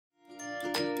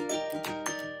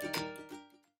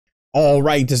All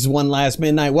right, this is One Last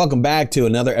Midnight. Welcome back to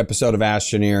another episode of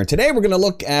Astroneer. Today we're going to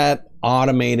look at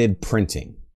automated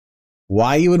printing.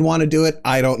 Why you would want to do it,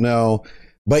 I don't know,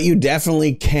 but you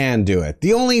definitely can do it.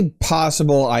 The only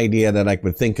possible idea that I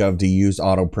could think of to use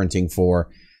auto printing for,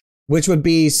 which would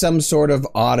be some sort of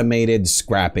automated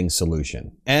scrapping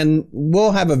solution. And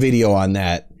we'll have a video on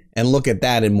that and look at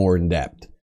that in more in depth.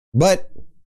 But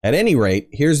at any rate,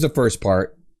 here's the first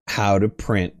part, how to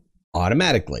print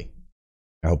automatically.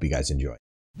 I hope you guys enjoy.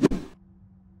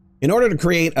 In order to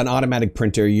create an automatic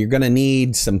printer, you're going to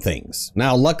need some things.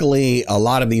 Now, luckily, a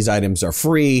lot of these items are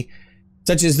free,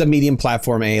 such as the medium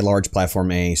platform A, large platform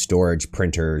A, storage,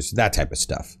 printers, that type of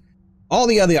stuff. All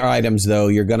the other items, though,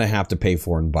 you're going to have to pay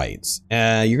for in bytes.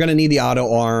 You're going to need the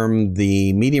auto arm,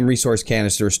 the medium resource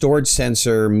canister, storage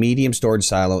sensor, medium storage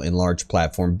silo, and large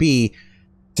platform B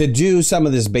to do some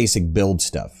of this basic build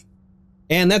stuff.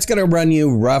 And that's going to run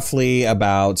you roughly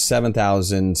about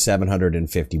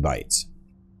 7,750 bytes,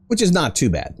 which is not too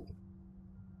bad.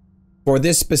 For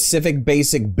this specific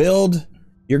basic build,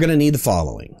 you're going to need the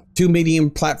following. 2 medium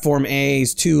platform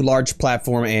A's, 2 large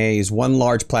platform A's, 1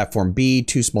 large platform B,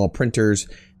 2 small printers,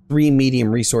 3 medium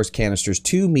resource canisters,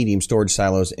 2 medium storage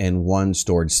silos, and 1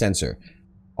 storage sensor.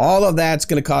 All of that's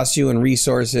going to cost you in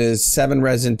resources, 7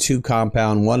 resin, 2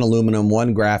 compound, 1 aluminum,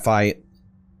 1 graphite,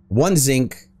 1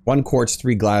 zinc, 1 quartz,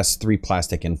 3 glass, 3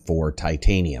 plastic, and 4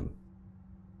 titanium.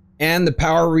 And the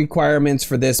power requirements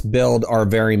for this build are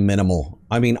very minimal.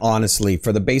 I mean, honestly,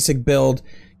 for the basic build,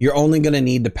 you're only going to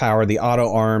need to power the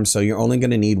auto arm, so you're only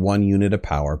going to need 1 unit of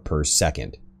power per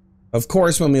second. Of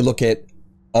course, when we look at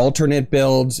alternate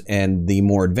builds and the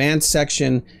more advanced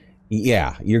section,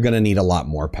 yeah, you're going to need a lot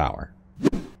more power.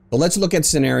 So let's look at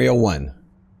scenario 1,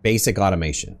 basic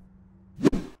automation.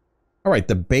 All right,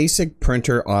 the basic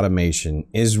printer automation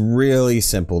is really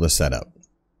simple to set up.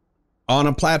 On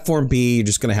a platform B, you're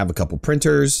just going to have a couple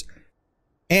printers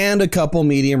and a couple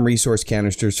medium resource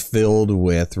canisters filled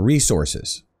with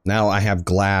resources. Now I have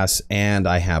glass and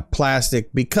I have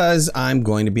plastic because I'm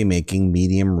going to be making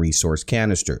medium resource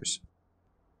canisters.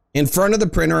 In front of the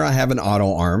printer, I have an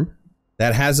auto arm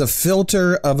that has a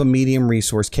filter of a medium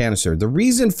resource canister. The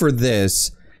reason for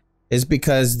this is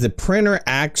because the printer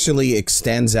actually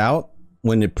extends out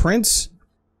when it prints,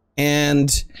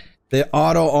 and the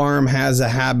auto arm has a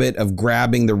habit of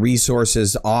grabbing the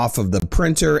resources off of the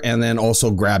printer and then also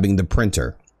grabbing the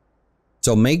printer.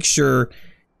 So make sure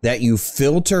that you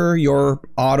filter your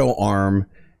auto arm,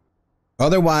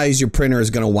 otherwise your printer is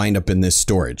going to wind up in this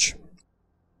storage.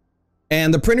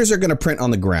 And the printers are going to print on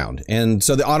the ground, and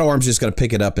so the auto arm is just going to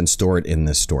pick it up and store it in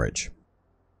this storage.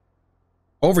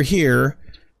 Over here,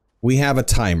 we have a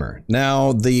timer.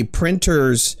 Now, the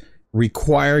printers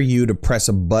require you to press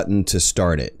a button to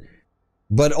start it,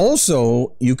 but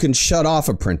also you can shut off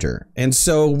a printer. And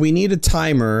so we need a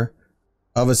timer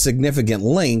of a significant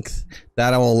length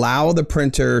that will allow the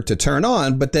printer to turn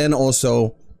on, but then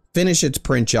also finish its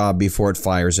print job before it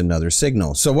fires another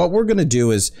signal. So what we're going to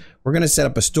do is we're going to set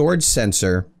up a storage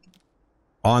sensor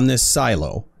on this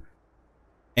silo,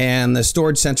 and the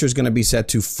storage sensor is going to be set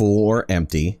to full or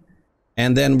empty.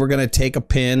 And then we're going to take a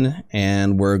pin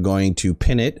and we're going to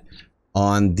pin it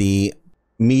on the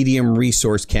medium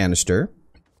resource canister,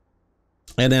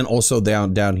 and then also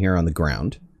down here on the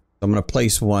ground. I'm going to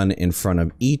place one in front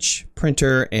of each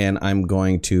printer, and I'm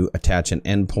going to attach an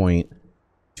endpoint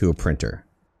to a printer.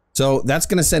 So that's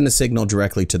going to send a signal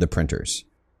directly to the printers.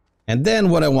 And then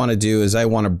what I want to do is I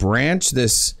want to branch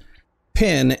this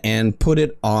pin and put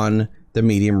it on the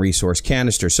medium resource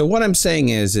canister. So what I'm saying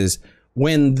is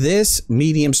when this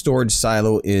medium storage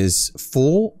silo is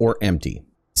full or empty,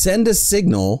 send a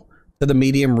signal to the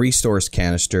medium resource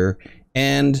canister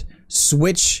and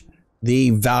switch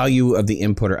the value of the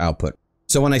input or output.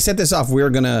 So when I set this off, we're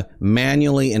going to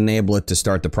manually enable it to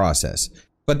start the process.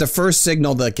 But the first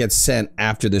signal that gets sent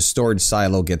after the storage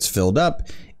silo gets filled up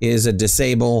is a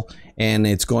disable, and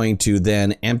it's going to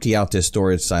then empty out this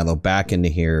storage silo back into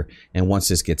here. And once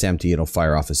this gets empty, it'll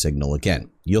fire off a signal again.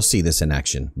 You'll see this in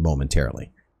action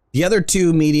momentarily. The other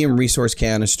 2 medium resource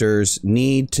canisters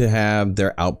need to have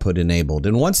their output enabled.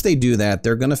 And once they do that,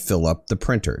 they're going to fill up the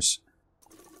printers.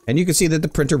 And you can see that the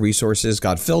printer resources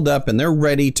got filled up and they're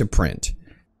ready to print.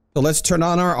 So let's turn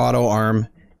on our auto arm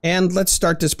and let's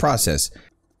start this process.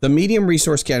 The medium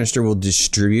resource canister will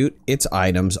distribute its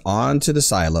items onto the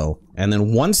silo, and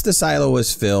then once the silo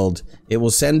is filled, it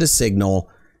will send a signal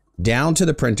down to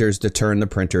the printers to turn the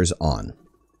printers on.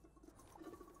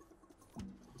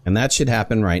 And that should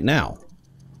happen right now.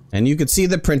 And you can see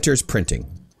the printers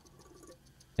printing.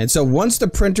 And so once the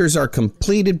printers are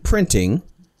completed printing,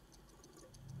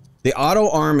 the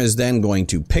auto arm is then going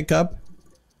to pick up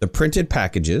the printed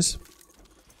packages.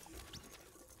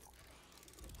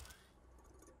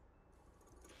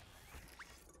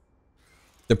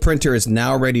 The printer is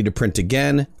now ready to print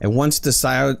again, and once the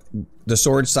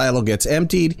storage silo gets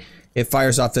emptied, it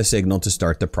fires off the signal to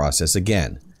start the process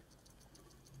again.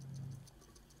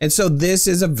 And so this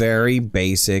is a very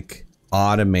basic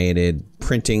automated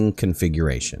printing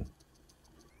configuration.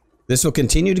 This will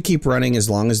continue to keep running as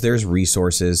long as there's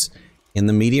resources in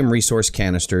the medium resource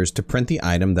canisters to print the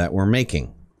item that we're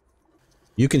making.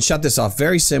 You can shut this off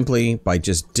very simply by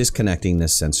just disconnecting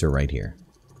this sensor right here.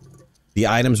 The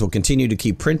items will continue to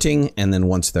keep printing, and then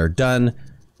once they're done,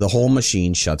 the whole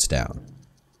machine shuts down.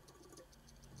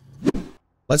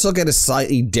 Let's look at a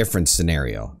slightly different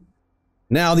scenario.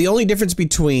 Now, the only difference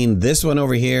between this one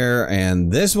over here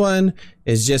and this one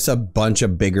is just a bunch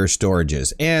of bigger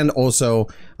storages. And also,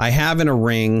 I have in a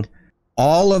ring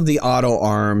all of the auto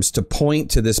arms to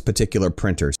point to this particular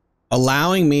printer,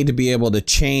 allowing me to be able to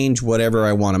change whatever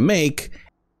I want to make,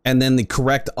 and then the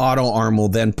correct auto arm will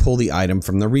then pull the item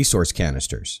from the resource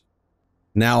canisters.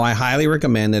 Now, I highly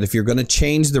recommend that if you're going to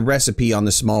change the recipe on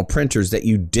the small printers, that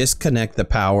you disconnect the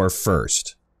power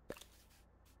first.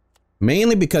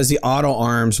 Mainly because the auto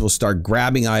arms will start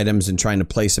grabbing items and trying to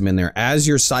place them in there. As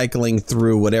you're cycling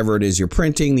through whatever it is you're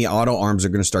printing, the auto arms are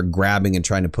going to start grabbing and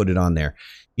trying to put it on there.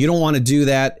 You don't want to do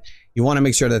that. You want to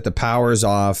make sure that the power is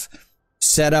off.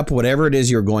 Set up whatever it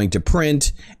is you're going to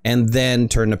print, and then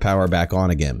turn the power back on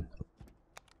again.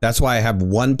 That's why I have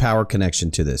one power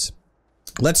connection to this.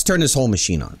 Let's turn this whole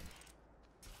machine on.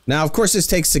 Now, of course, this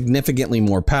takes significantly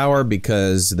more power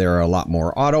because there are a lot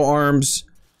more auto arms.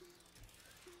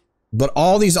 But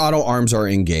all these auto arms are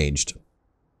engaged.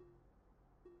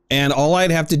 And all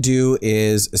I'd have to do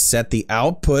is set the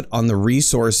output on the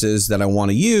resources that I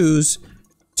want to use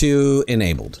to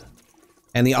enabled.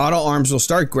 And the auto arms will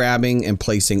start grabbing and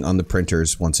placing on the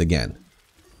printers once again.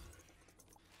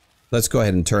 Let's go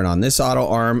ahead and turn on this auto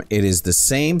arm. It is the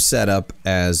same setup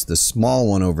as the small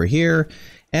one over here.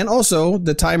 And also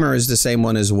the timer is the same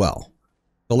one as well.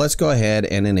 So let's go ahead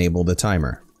and enable the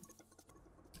timer.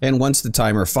 And once the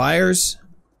timer fires,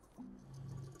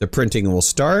 the printing will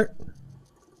start.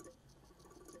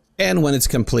 And when it's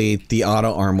complete, the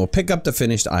auto arm will pick up the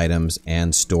finished items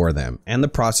and store them. And the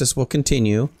process will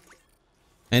continue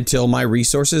until my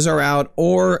resources are out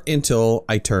or until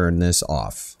I turn this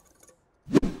off.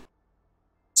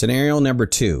 Scenario number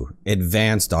 2,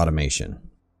 advanced automation.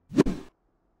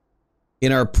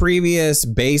 In our previous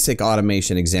basic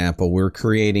automation example, we're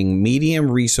creating medium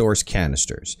resource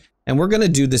canisters. And we're going to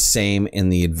do the same in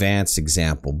the advanced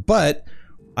example, but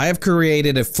I have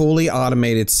created a fully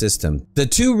automated system. The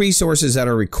 2 resources that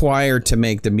are required to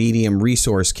make the medium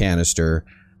resource canister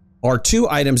are 2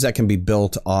 items that can be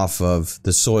built off of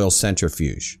the soil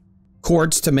centrifuge.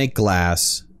 Quartz to make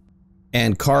glass,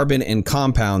 and carbon and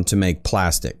compound to make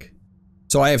plastic.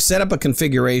 So I have set up a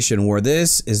configuration where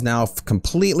this is now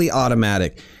completely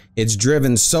automatic. It's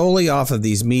driven solely off of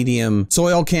these medium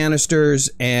soil canisters,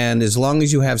 and as long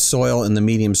as you have soil in the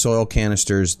medium soil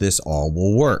canisters, this all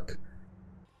will work.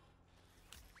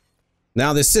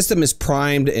 Now this system is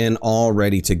primed and all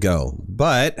ready to go,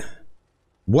 but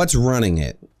what's running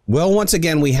it? Well, once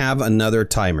again, we have another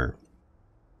timer.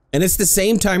 And it's the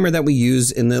same timer that we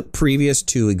used in the previous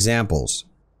 2 examples.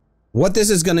 What this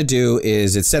is going to do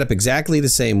is it's set up exactly the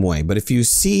same way, but if you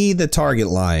see the target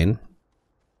line,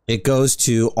 it goes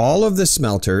to all of the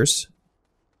smelters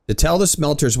to tell the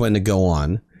smelters when to go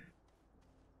on.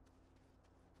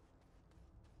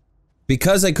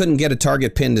 Because I couldn't get a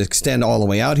target pin to extend all the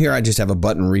way out here, I just have a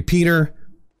button repeater,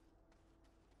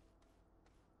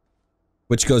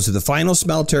 which goes to the final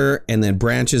smelter and then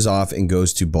branches off and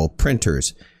goes to both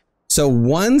printers. So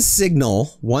one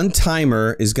signal, one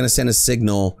timer is going to send a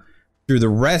signal through the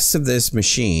rest of this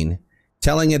machine,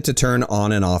 telling it to turn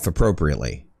on and off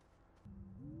appropriately.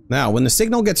 Now, when the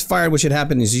signal gets fired, what should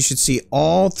happen is you should see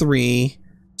all 3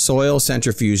 soil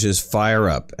centrifuges fire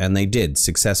up, and they did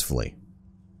successfully.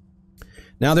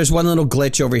 Now there's one little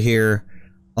glitch over here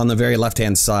on the very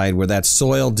left-hand side where that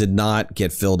soil did not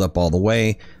get filled up all the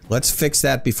way. Let's fix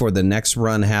that before the next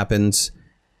run happens.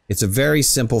 It's a very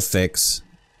simple fix.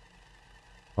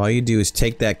 All you do is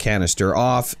take that canister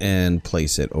off and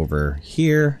place it over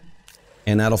here,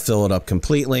 and that'll fill it up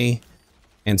completely.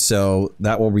 And so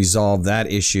that will resolve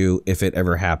that issue if it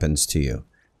ever happens to you.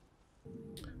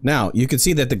 Now, you can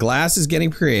see that the glass is getting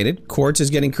created, quartz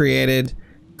is getting created,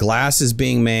 glass is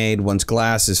being made. Once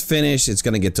glass is finished, it's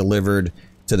going to get delivered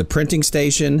to the printing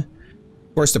station.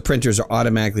 Of course, the printers are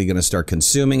automatically going to start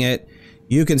consuming it.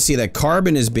 you can see that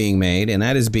carbon is being made, and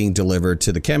that is being delivered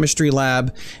to the chemistry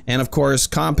lab. And of course,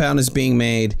 compound is being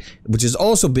made, which is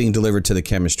also being delivered to the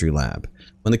chemistry lab.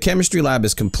 When the chemistry lab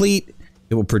is complete,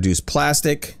 it will produce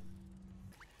plastic.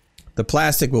 The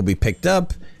plastic will be picked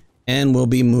up and will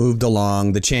be moved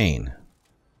along the chain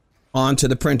onto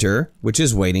the printer, which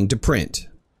is waiting to print.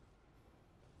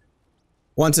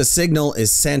 Once a signal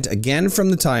is sent again from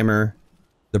the timer,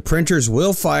 the printers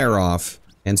will fire off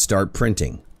and start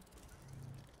printing.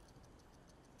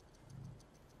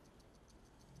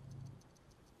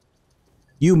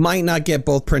 You might not get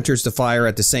both printers to fire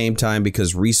at the same time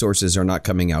because resources are not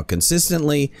coming out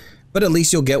consistently, but at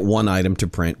least you'll get one item to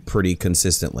print pretty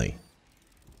consistently.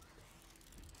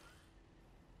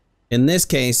 In this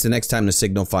case, the next time the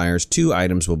signal fires, 2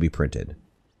 items will be printed.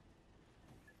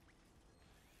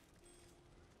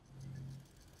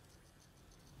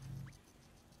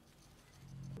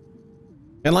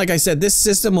 And like I said, this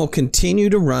system will continue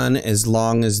to run as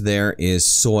long as there is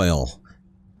soil.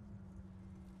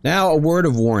 Now, a word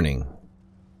of warning.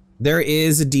 There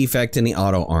is a defect in the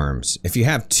auto arms. If you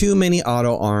have too many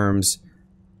auto arms,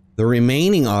 the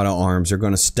remaining auto arms are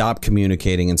going to stop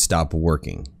communicating and stop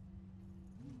working.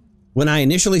 When I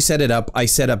initially set it up, I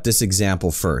set up this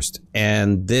example first,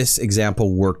 and this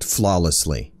example worked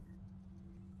flawlessly.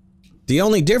 The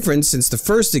only difference since the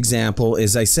first example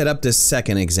is I set up this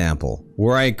second example,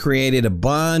 where I created a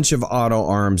bunch of auto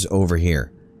arms over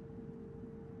here.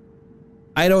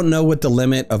 I don't know what the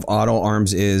limit of auto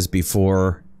arms is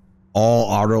before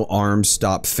all auto arms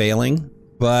stop failing,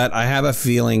 but I have a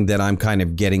feeling that I'm kind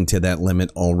of getting to that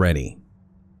limit already.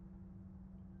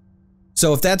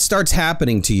 So if that starts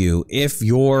happening to you, if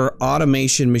your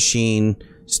automation machine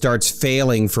starts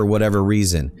failing for whatever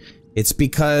reason, it's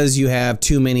because you have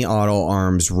too many auto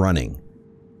arms running.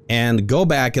 And go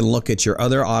back and look at your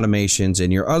other automations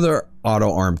and your other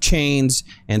auto arm chains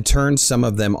and turn some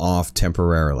of them off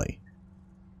temporarily.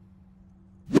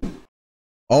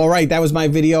 All right, that was my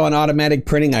video on automatic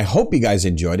printing. I hope you guys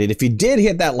enjoyed it. If you did,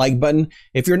 hit that like button.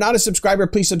 If you're not a subscriber,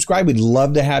 please subscribe. We'd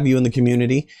love to have you in the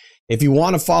community. If you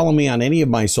want to follow me on any of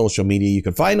my social media, you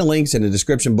can find the links in the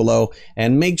description below,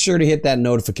 and make sure to hit that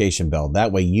notification bell.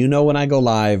 That way you know when I go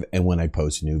live and when I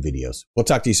post new videos. We'll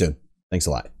talk to you soon. Thanks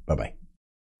a lot. Bye-bye.